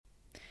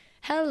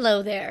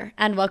Hello there,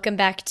 and welcome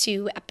back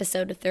to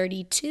episode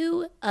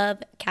 32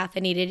 of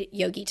Caffeinated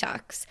Yogi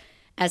Talks.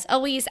 As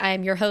always, I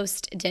am your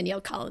host,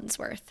 Danielle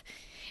Collinsworth.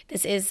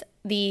 This is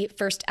the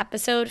first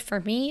episode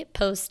for me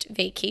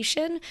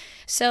post-vacation,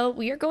 so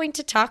we are going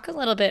to talk a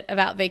little bit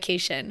about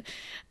vacation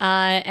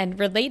and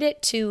relate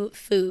it to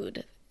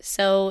food.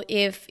 So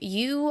if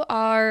you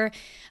are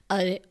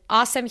an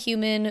awesome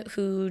human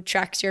who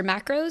tracks your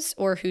macros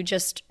or who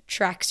just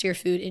tracks your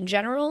food in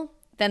general,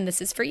 then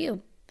this is for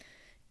you.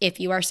 If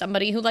you are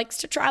somebody who likes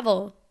to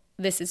travel,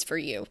 this is for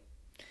you.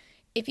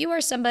 If you are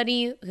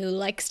somebody who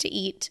likes to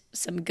eat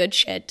some good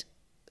shit,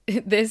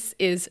 this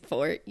is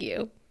for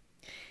you.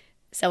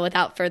 So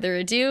without further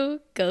ado,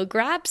 go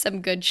grab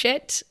some good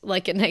shit,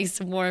 like a nice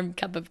warm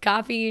cup of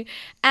coffee,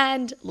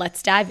 and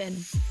let's dive in.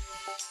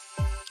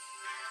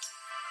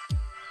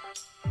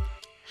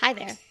 Hi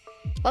there.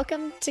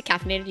 Welcome to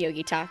Caffeinated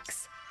Yogi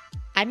Talks.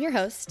 I'm your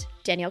host,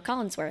 Danielle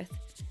Collinsworth.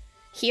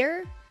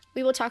 Here,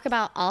 we will talk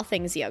about all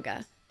things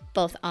yoga,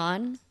 both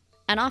on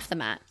and off the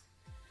mat.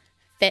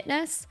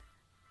 Fitness,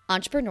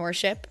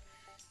 entrepreneurship,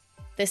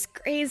 this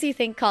crazy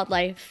thing called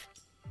life,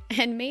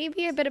 and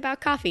maybe a bit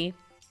about coffee.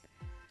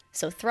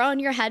 So throw on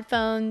your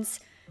headphones,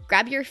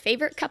 grab your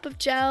favorite cup of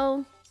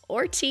joe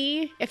or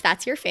tea, if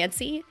that's your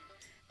fancy,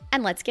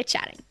 and let's get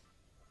chatting.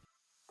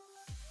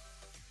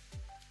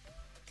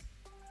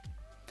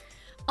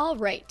 All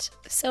right,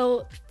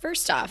 so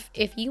first off,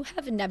 if you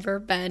have never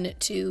been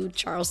to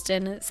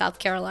Charleston, South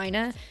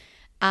Carolina,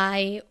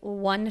 I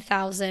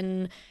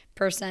 1000%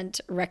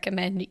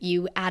 recommend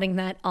you adding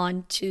that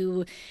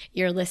onto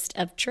your list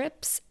of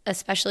trips,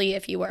 especially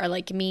if you are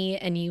like me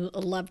and you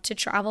love to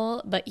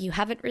travel, but you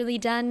haven't really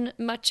done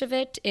much of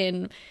it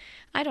in,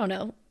 I don't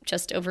know,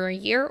 just over a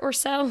year or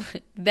so,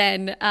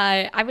 then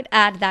I would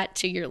add that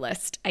to your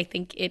list. I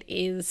think it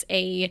is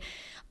a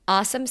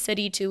awesome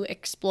city to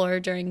explore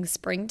during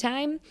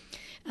springtime.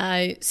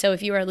 So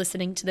if you are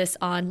listening to this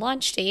on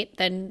launch date,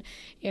 then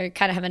you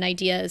kind of have an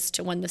idea as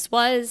to when this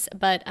was.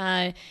 But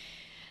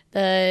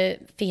the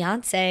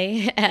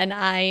fiance and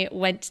I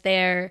went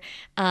there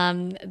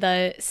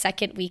the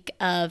second week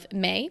of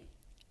May,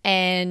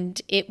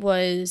 and it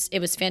was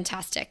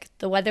fantastic.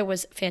 The weather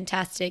was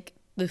fantastic.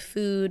 The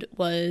food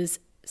was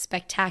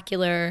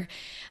spectacular.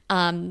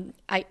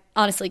 I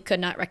honestly could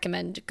not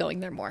recommend going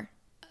there more.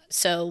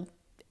 So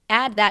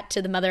add that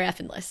to the mother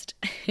effing list.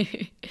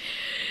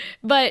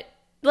 But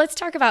let's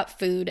talk about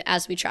food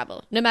as we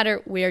travel, no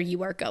matter where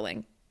you are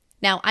going.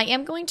 Now, I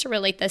am going to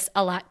relate this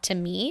a lot to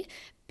me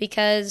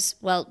because,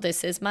 well,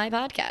 this is my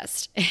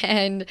podcast.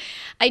 And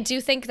I do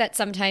think that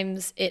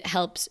sometimes it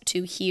helps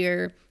to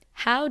hear,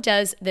 how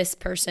does this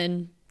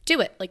person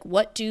do it? Like,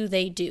 what do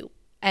they do?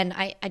 And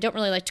I don't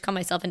really like to call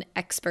myself an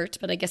expert,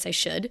 but I guess I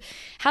should.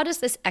 How does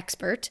this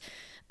expert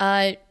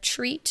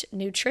treat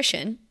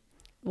nutrition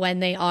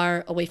when they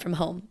are away from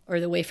home or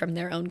away from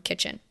their own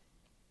kitchen?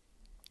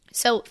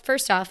 So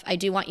first off, I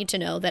do want you to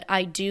know that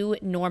I do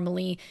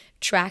normally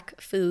track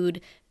food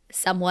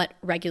somewhat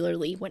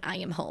regularly when I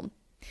am home.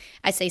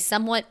 I say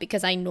somewhat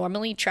because I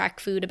normally track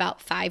food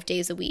about 5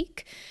 days a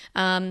week,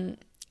 and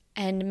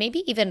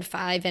maybe even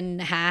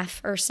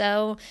 5.5 or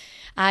so.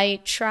 I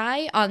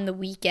try on the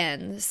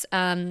weekends.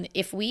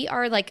 If we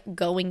are like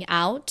going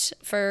out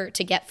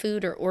to get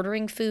food or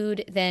ordering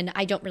food, then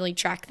I don't really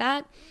track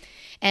that.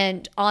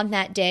 And on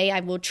that day, I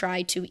will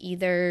try to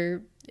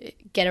either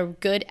get a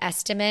good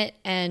estimate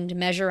and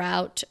measure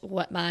out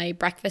what my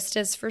breakfast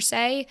is for,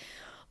 say,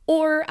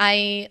 or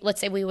let's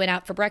say we went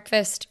out for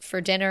breakfast. For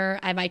dinner,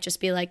 I might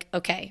just be like,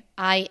 okay,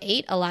 I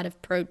ate a lot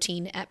of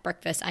protein at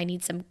breakfast. I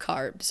need some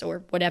carbs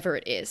or whatever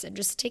it is, and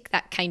just take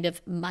that kind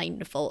of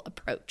mindful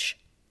approach.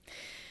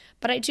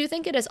 But I do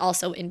think it is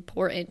also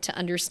important to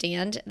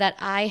understand that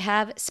I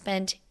have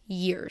spent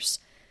years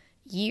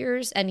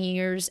and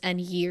years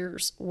and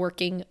years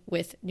working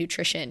with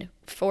nutrition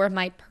for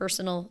my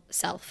personal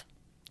self.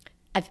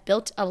 I've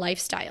built a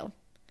lifestyle.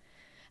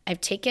 I've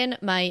taken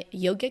my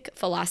yogic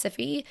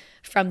philosophy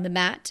from the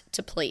mat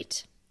to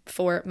plate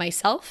for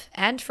myself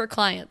and for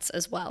clients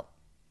as well.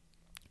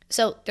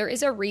 So there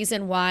is a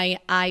reason why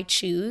I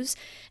choose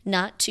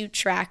not to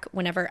track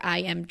whenever I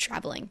am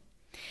traveling.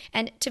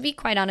 And to be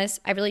quite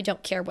honest, I really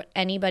don't care what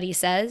anybody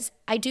says.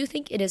 I do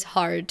think it is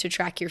hard to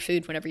track your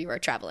food whenever you are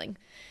traveling.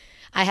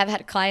 I have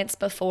had clients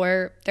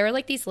before, there are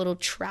like these little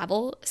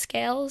travel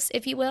scales,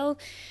 if you will.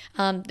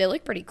 They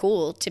look pretty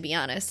cool, to be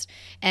honest.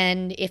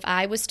 And if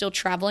I was still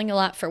traveling a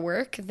lot for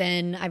work,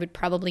 then I would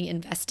probably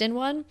invest in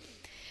one.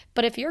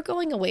 But if you're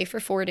going away for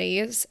 4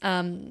 days,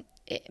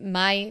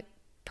 my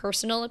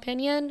personal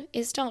opinion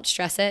is don't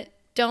stress it.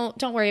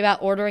 Don't worry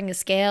about ordering a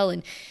scale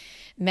and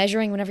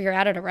measuring whenever you're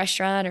out at a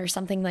restaurant or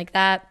something like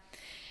that.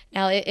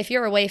 Now, if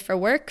you're away for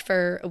work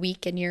for a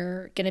week and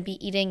you're going to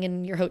be eating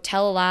in your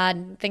hotel a lot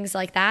and things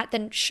like that,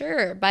 then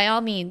sure, by all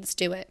means,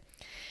 do it.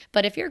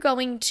 But if you're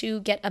going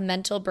to get a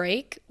mental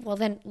break, well,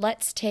 then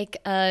let's take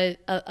a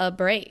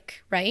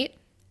break, right?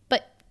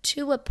 But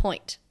to a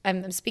point.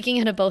 I'm speaking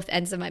out of both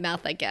ends of my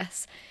mouth, I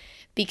guess,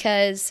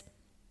 because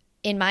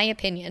in my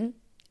opinion,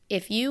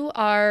 if you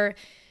are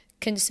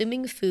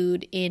consuming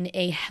food in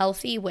a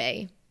healthy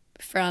way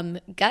from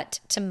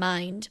gut to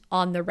mind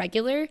on the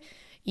regular,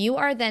 you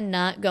are then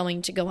not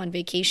going to go on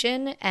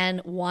vacation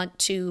and want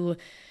to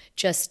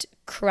just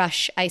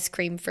crush ice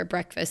cream for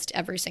breakfast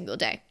every single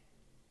day.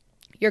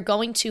 You're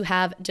going to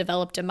have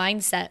developed a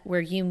mindset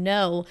where you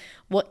know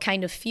what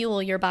kind of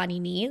fuel your body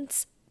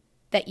needs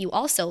that you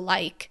also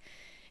like,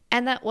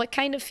 and that what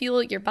kind of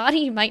fuel your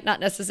body might not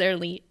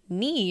necessarily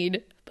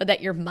need, but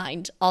that your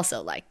mind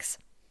also likes.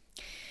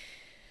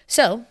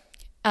 So,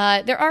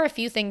 there are a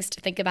few things to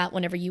think about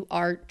whenever you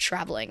are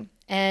traveling.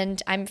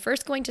 And I'm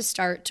first going to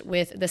start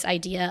with this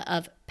idea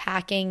of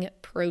packing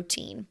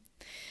protein.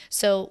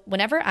 So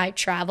whenever I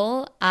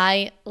travel,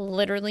 I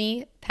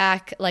literally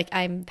pack like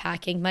I'm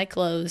packing my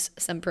clothes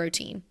some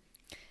protein.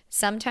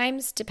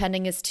 Sometimes,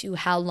 depending as to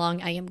how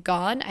long I am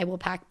gone, I will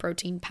pack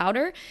protein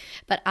powder,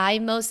 but I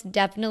most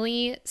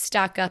definitely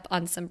stock up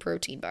on some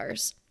protein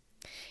bars.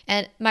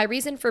 And my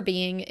reason for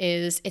being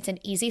is it's an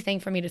easy thing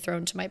for me to throw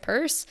into my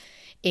purse.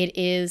 It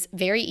is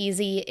very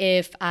easy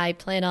if I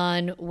plan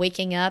on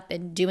waking up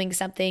and doing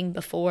something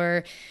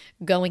before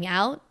going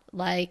out.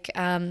 Like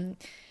I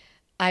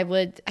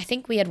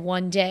think we had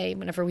one day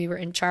whenever we were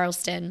in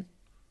Charleston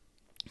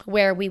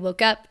where we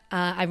woke up.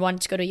 I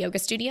wanted to go to a yoga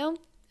studio.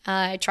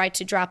 I tried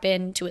to drop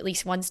in to at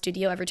least one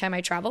studio every time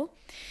I travel.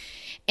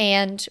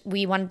 And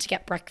we wanted to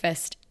get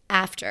breakfast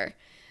after.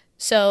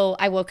 So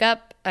I woke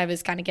up, I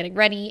was kind of getting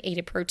ready, ate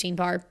a protein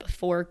bar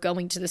before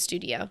going to the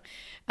studio.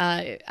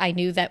 I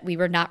knew that we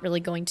were not really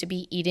going to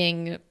be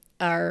eating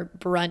our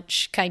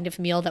brunch kind of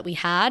meal that we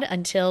had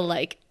until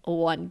like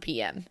 1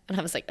 p.m. And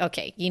I was like,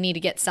 okay, you need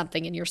to get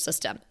something in your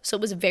system. So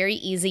it was very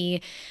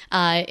easy.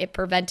 It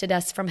prevented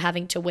us from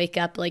having to wake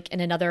up like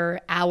in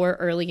another hour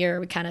earlier.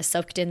 We kind of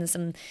soaked in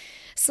some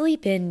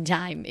sleep-in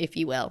time, if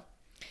you will.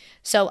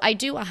 So I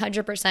do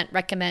 100%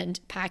 recommend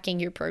packing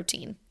your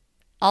protein.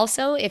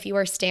 Also, if you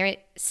are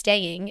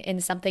staying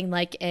in something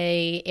like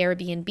a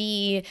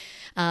Airbnb,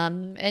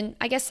 and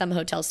I guess some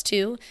hotels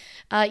too,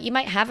 you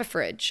might have a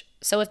fridge.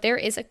 So if there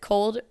is a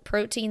cold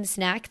protein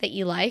snack that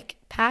you like,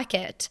 pack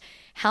it.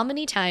 How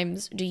many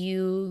times do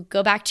you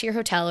go back to your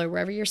hotel or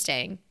wherever you're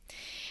staying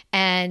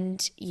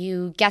and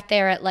you get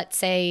there at, let's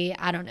say,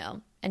 I don't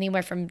know,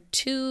 anywhere from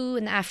 2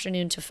 in the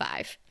afternoon to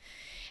 5?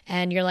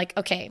 And you're like,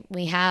 okay,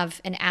 we have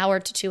an hour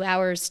to 2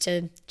 hours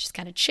to just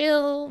kind of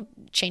chill,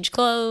 change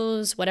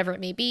clothes, whatever it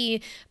may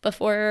be,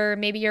 before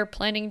maybe you're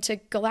planning to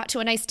go out to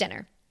a nice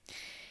dinner.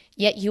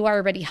 Yet you are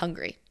already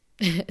hungry.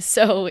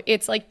 So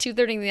it's like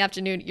 2:30 in the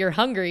afternoon, you're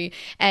hungry,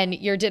 and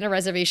your dinner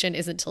reservation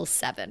is until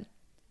 7.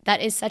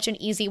 That is such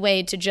an easy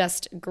way to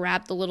just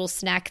grab the little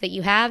snack that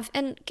you have.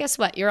 And guess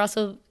what? You're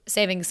also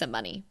saving some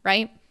money,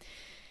 right?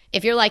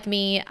 If you're like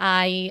me,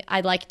 I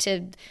like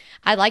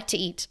to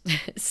eat.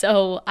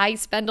 So I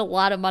spend a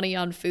lot of money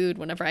on food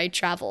whenever I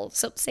travel.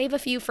 So save a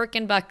few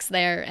freaking bucks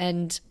there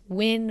and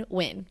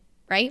win-win,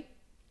 right?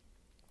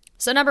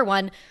 So number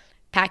 1,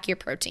 pack your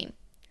protein.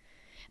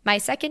 My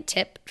second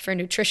tip for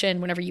nutrition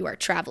whenever you are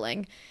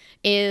traveling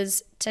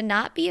is to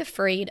not be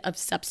afraid of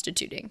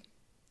substituting.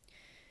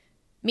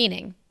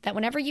 Meaning that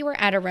whenever you are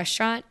at a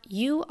restaurant,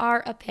 you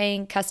are a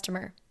paying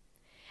customer.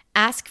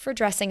 Ask for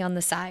dressing on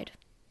the side.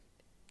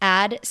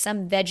 Add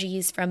some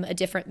veggies from a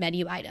different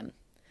menu item.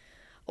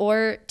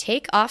 Or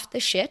take off the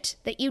shit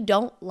that you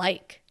don't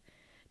like.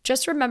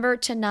 Just remember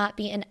to not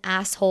be an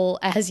asshole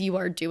as you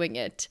are doing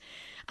it.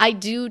 I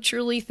do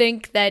truly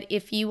think that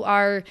if you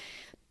are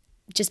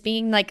just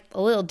being like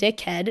a little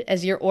dickhead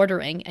as you're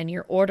ordering and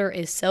your order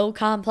is so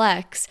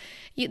complex,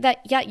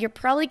 you're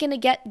probably going to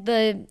get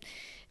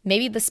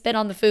maybe the spit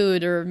on the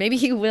food, or maybe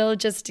you will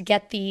just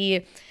get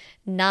the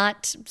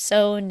not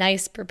so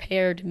nice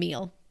prepared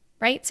meal.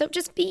 Right? So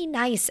just be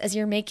nice as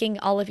you're making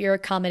all of your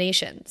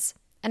accommodations.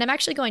 And I'm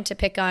actually going to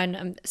pick on,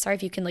 I'm sorry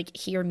if you can like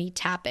hear me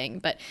tapping,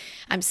 but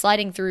I'm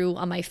sliding through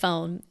on my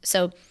phone.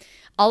 So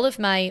all of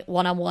my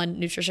one-on-one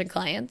nutrition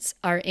clients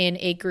are in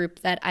a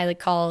group that I like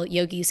call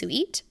Yogis Who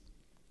Eat.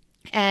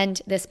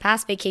 And this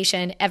past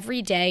vacation,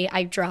 every day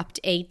I dropped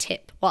a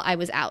tip while I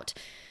was out.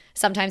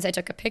 Sometimes I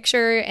took a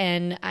picture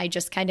and I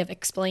just kind of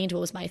explained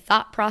what was my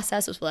thought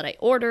process with what I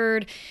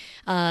ordered.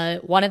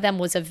 One of them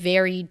was a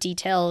very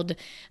detailed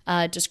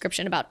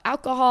description about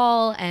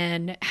alcohol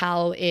and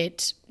how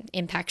it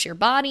impacts your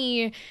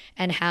body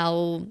and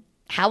how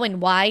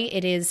and why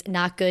it is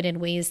not good in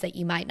ways that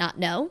you might not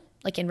know,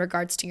 like in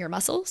regards to your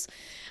muscles,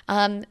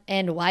 and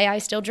why I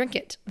still drink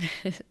it.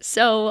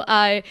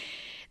 So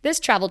this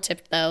travel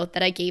tip, though,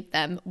 that I gave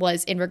them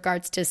was in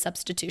regards to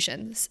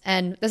substitutions.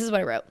 And this is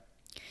what I wrote.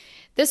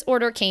 This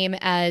order came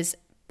as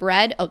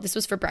bread. Oh, this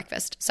was for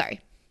breakfast. Sorry.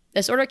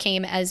 This order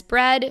came as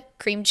bread,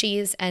 cream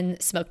cheese,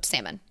 and smoked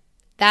salmon.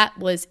 That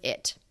was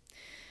it.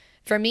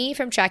 For me,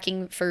 from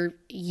tracking for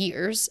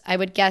years, I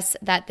would guess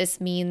that this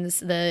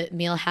means the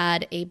meal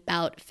had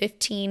about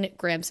 15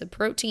 grams of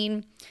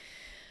protein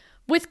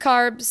with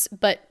carbs,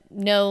 but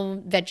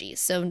no veggies.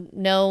 So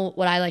no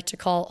what I like to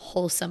call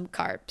wholesome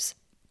carbs.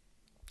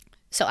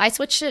 So I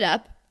switched it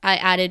up. I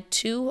added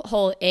 2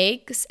 whole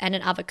eggs and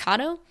an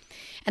avocado.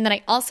 And then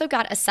I also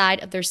got a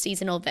side of their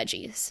seasonal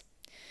veggies.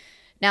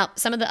 Now,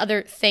 some of the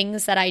other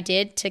things that I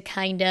did to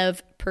kind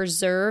of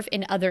preserve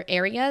in other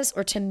areas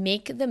or to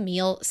make the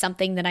meal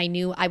something that I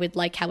knew I would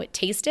like how it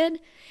tasted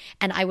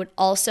and I would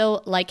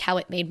also like how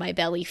it made my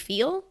belly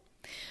feel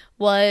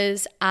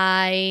was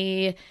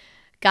I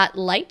got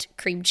light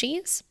cream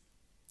cheese.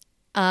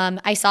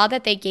 I saw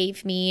that they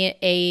gave me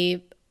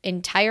a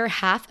entire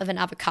half of an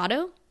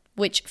avocado,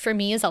 which for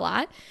me is a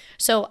lot.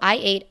 So I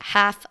ate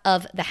half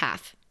of the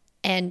half.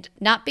 And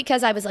not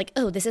because I was like,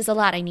 oh, this is a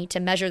lot, I need to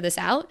measure this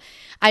out.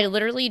 I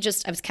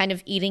was kind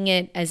of eating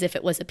it as if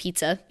it was a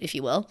pizza, if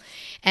you will.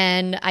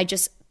 And I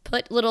just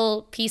put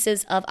little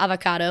pieces of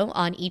avocado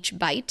on each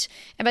bite.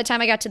 And by the time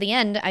I got to the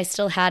end, I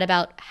still had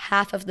about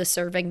half of the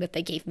serving that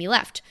they gave me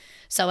left.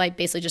 So I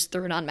basically just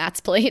threw it on Matt's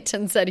plate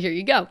and said, here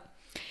you go.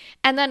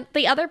 And then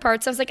the other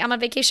parts, I was like, I'm on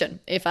vacation.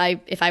 If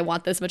I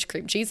want this much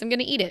cream cheese, I'm going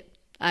to eat it.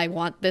 I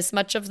want this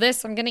much of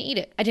this, I'm going to eat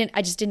it.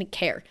 I just didn't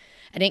care.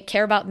 I didn't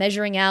care about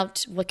measuring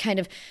out looking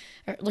at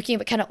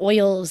what kind of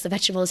oils the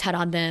vegetables had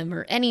on them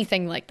or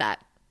anything like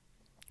that.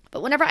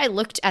 But whenever I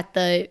looked at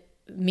the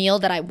meal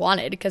that I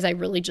wanted, because I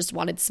really just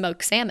wanted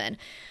smoked salmon,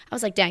 I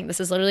was like, dang, this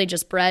is literally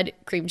just bread,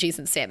 cream cheese,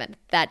 and salmon.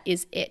 That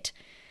is it.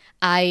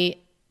 I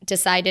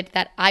decided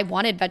that I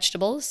wanted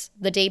vegetables.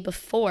 The day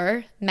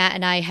before, Matt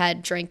and I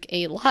had drank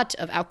a lot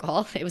of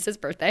alcohol. It was his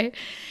birthday.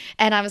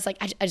 And I was like,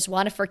 I just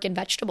want a freaking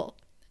vegetable.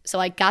 So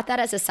I got that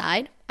as a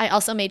side. I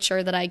also made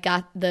sure that I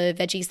got the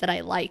veggies that I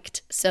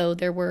liked. So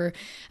there were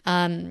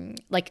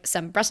like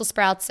some Brussels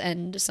sprouts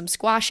and some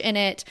squash in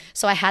it.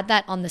 So I had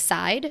that on the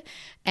side.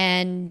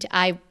 And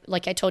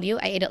like I told you,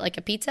 I ate it like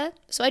a pizza.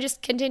 So I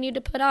just continued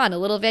to put on a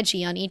little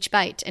veggie on each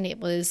bite. And it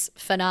was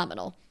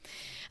phenomenal.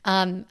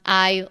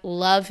 I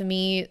love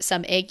me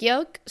some egg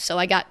yolk. So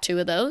I got 2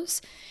 of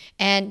those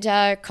and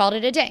called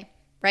it a day,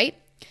 right?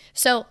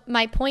 So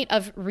my point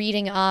of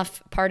reading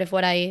off part of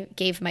what I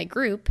gave my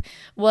group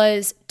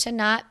was to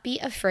not be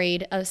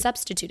afraid of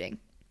substituting.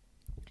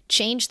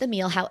 Change the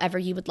meal however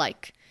you would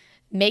like.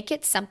 Make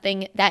it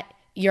something that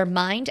your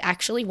mind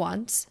actually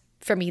wants.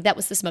 For me, that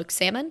was the smoked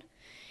salmon.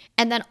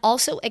 And then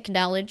also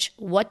acknowledge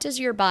what does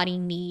your body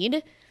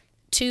need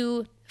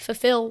to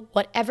fulfill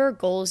whatever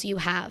goals you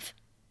have.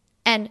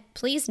 And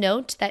please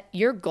note that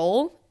your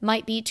goal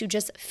might be to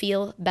just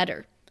feel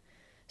better.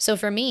 So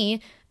for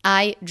me,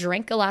 I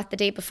drank a lot the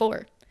day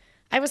before.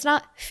 I was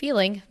not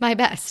feeling my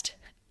best.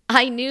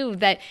 I knew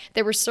that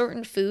there were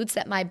certain foods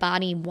that my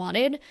body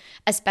wanted,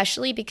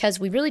 especially because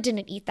we really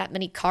didn't eat that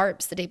many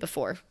carbs the day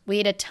before. We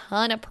ate a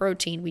ton of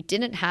protein. We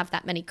didn't have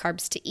that many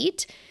carbs to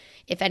eat.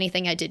 If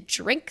anything, I did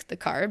drink the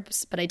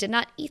carbs, but I did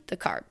not eat the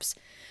carbs.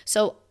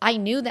 So I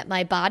knew that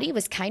my body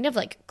was kind of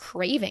like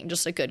craving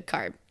just a good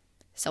carb.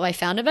 So I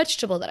found a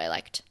vegetable that I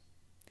liked.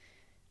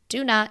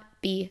 Do not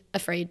be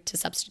afraid to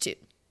substitute.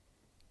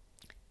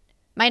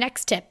 My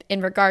next tip in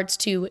regards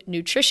to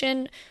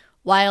nutrition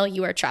while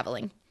you are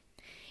traveling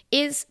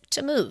is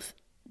to move,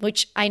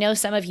 which I know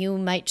some of you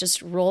might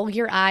just roll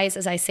your eyes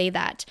as I say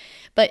that,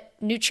 but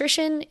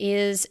nutrition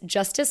is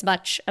just as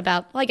much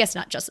about, well, I guess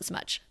not just as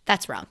much.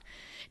 That's wrong.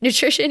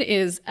 Nutrition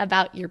is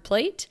about your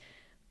plate,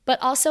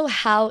 but also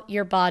how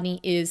your body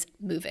is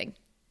moving.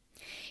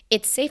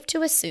 It's safe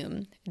to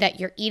assume that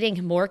you're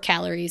eating more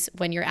calories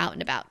when you're out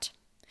and about.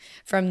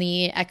 From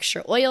the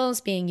extra oils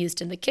being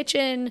used in the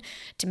kitchen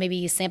to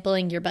maybe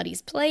sampling your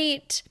buddy's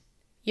plate,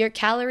 your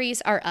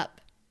calories are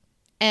up.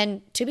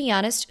 And to be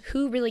honest,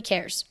 who really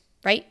cares,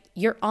 right?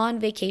 You're on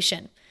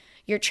vacation,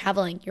 you're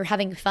traveling, you're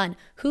having fun.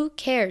 Who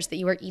cares that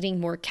you are eating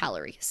more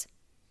calories?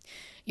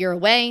 You're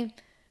away,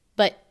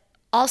 but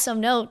also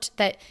note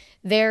that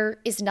there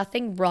is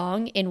nothing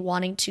wrong in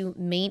wanting to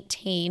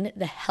maintain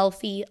the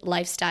healthy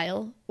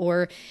lifestyle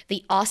or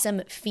the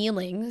awesome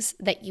feelings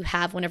that you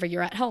have whenever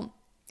you're at home.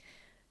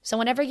 So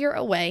whenever you're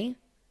away,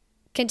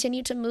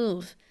 continue to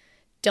move.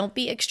 Don't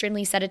be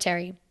extremely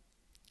sedentary.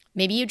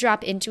 Maybe you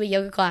drop into a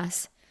yoga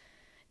class.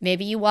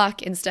 Maybe you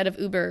walk instead of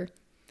Uber.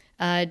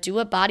 Do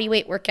a body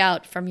weight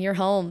workout from your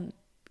home.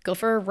 Go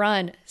for a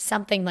run,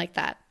 something like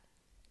that.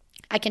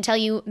 I can tell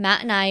you,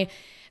 Matt and I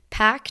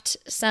packed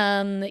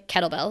some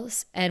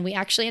kettlebells, and we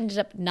actually ended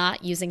up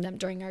not using them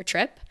during our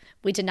trip.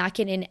 We did not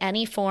get in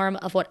any form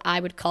of what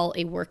I would call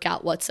a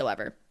workout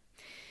whatsoever.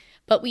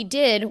 But we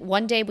did,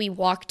 one day we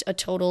walked a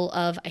total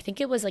of, I think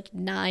it was like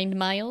 9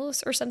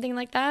 miles or something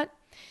like that.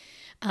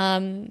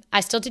 I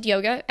still did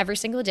yoga every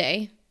single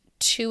day.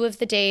 2 of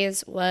the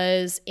days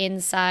was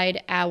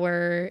inside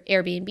our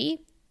Airbnb,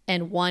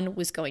 and 1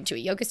 was going to a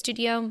yoga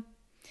studio.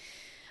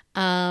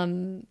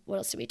 What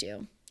else did we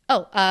do?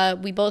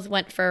 We both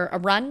went for a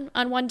run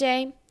on one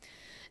day.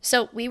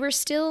 So we were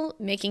still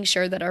making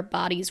sure that our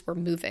bodies were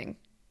moving.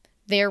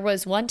 There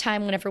was one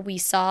time whenever we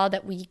saw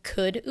that we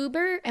could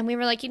Uber, and we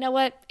were like, you know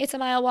what? It's a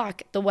mile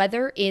walk. The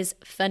weather is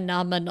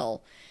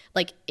phenomenal.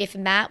 Like, if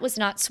Matt was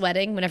not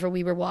sweating whenever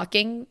we were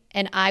walking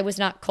and I was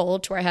not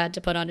cold to where I had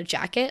to put on a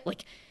jacket,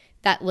 like,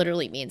 that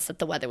literally means that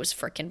the weather was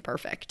freaking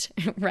perfect,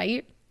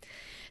 right?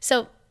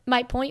 So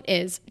my point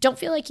is, don't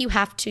feel like you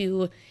have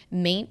to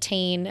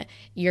maintain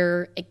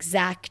your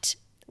exact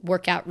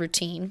workout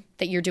routine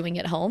that you're doing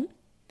at home,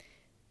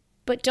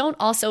 But don't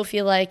also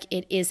feel like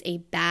it is a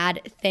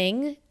bad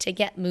thing to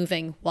get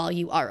moving while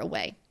you are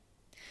away.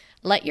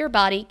 Let your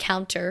body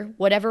counter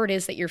whatever it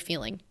is that you're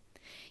feeling.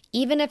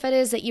 Even if it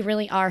is that you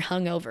really are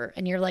hungover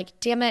and you're like,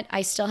 damn it,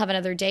 I still have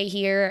another day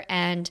here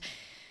and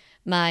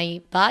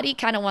my body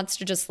kind of wants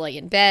to just lay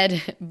in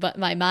bed, but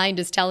my mind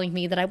is telling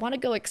me that I want to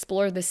go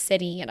explore the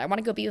city and I want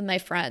to go be with my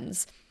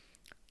friends.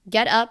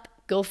 Get up,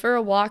 go for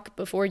a walk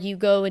before you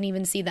go and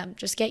even see them.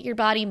 Just get your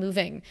body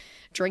moving.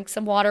 Drink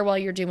some water while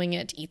you're doing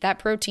it. Eat that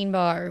protein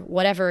bar,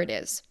 whatever it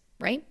is,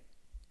 right?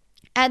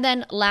 And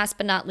then last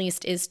but not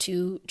least is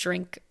to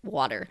drink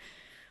water,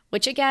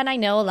 which again, I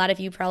know a lot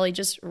of you probably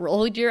just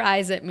rolled your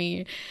eyes at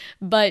me,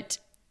 but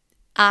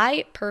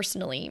I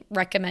personally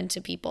recommend to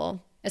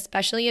people,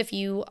 especially if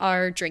you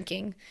are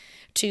drinking,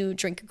 to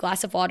drink a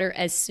glass of water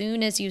as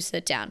soon as you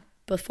sit down,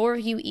 before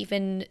you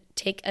even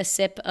take a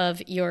sip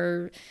of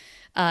your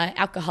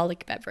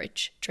alcoholic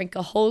beverage. Drink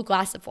a whole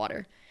glass of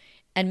water.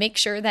 And make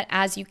sure that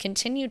as you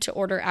continue to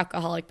order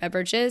alcoholic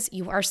beverages,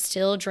 you are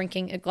still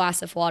drinking a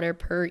glass of water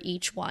per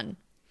each one.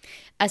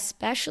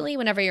 Especially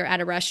whenever you're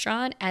at a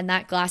restaurant and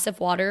that glass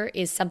of water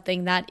is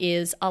something that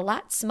is a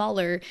lot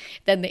smaller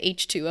than the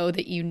H2O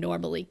that you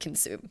normally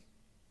consume.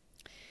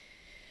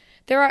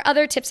 There are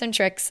other tips and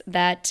tricks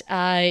that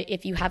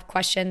if you have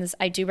questions,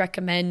 I do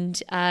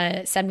recommend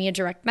send me a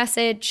direct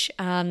message.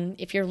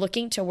 If you're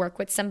looking to work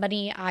with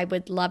somebody, I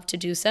would love to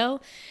do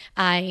so.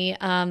 I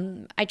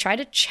try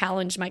to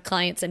challenge my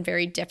clients in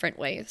very different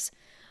ways.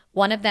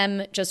 One of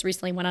them just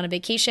recently went on a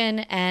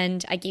vacation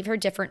and I gave her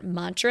different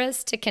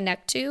mantras to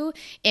connect to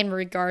in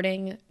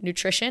regarding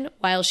nutrition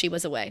while she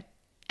was away.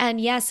 And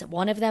yes,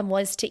 one of them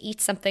was to eat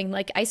something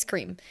like ice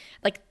cream.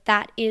 Like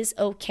that is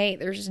okay.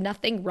 There's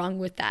nothing wrong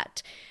with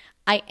that.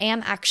 I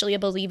am actually a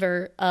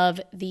believer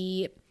of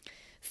the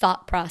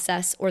thought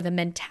process or the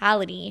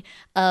mentality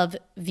of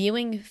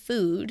viewing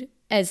food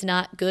as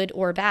not good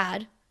or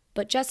bad,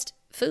 but just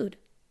food.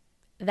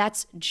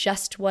 That's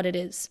just what it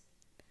is.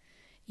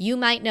 You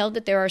might know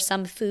that there are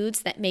some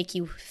foods that make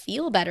you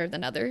feel better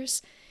than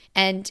others,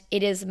 and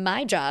it is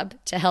my job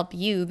to help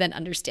you then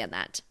understand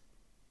that.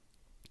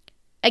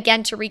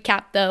 Again, to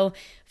recap though,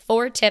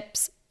 4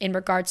 tips in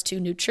regards to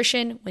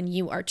nutrition when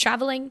you are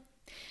traveling.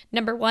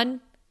 Number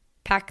 1,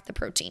 pack the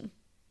protein.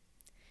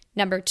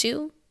 Number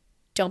 2,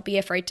 don't be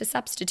afraid to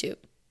substitute.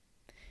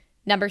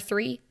 Number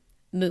 3,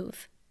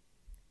 move.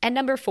 And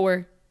number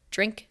 4,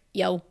 drink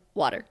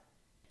water.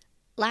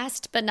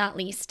 Last but not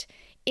least,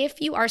 if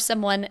you are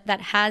someone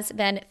that has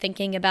been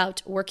thinking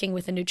about working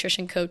with a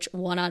nutrition coach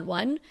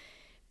one-on-one,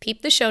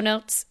 peep the show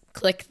notes,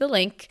 click the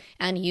link,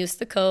 and use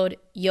the code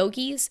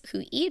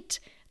YOGISWHOEAT.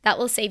 That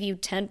will save you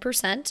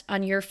 10%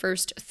 on your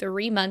first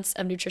 3 months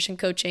of nutrition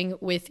coaching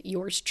with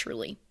yours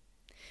truly.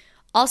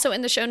 Also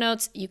in the show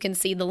notes, you can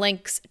see the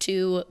links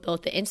to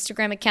both the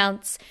Instagram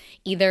accounts,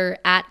 either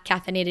at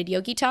Caffeinated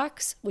Yogi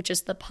Talks, which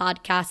is the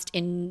podcast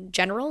in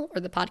general or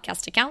the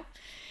podcast account,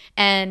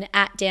 and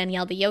at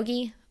Danielle the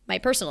Yogi, my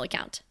personal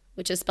account,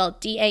 which is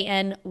spelled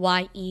DANYELL,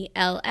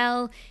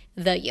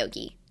 the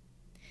Yogi.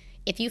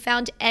 If you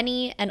found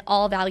any and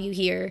all value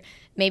here,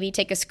 maybe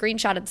take a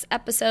screenshot of this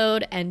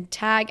episode and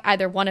tag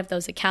either one of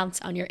those accounts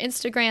on your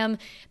Instagram.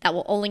 That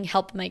will only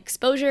help my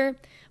exposure.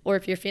 Or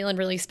if you're feeling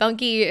really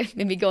spunky,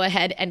 maybe go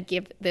ahead and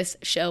give this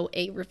show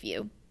a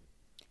review.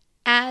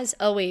 As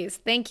always,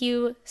 thank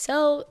you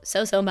so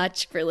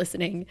much for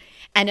listening.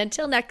 And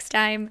until next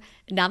time,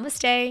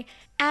 namaste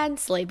and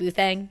slay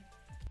Buthang.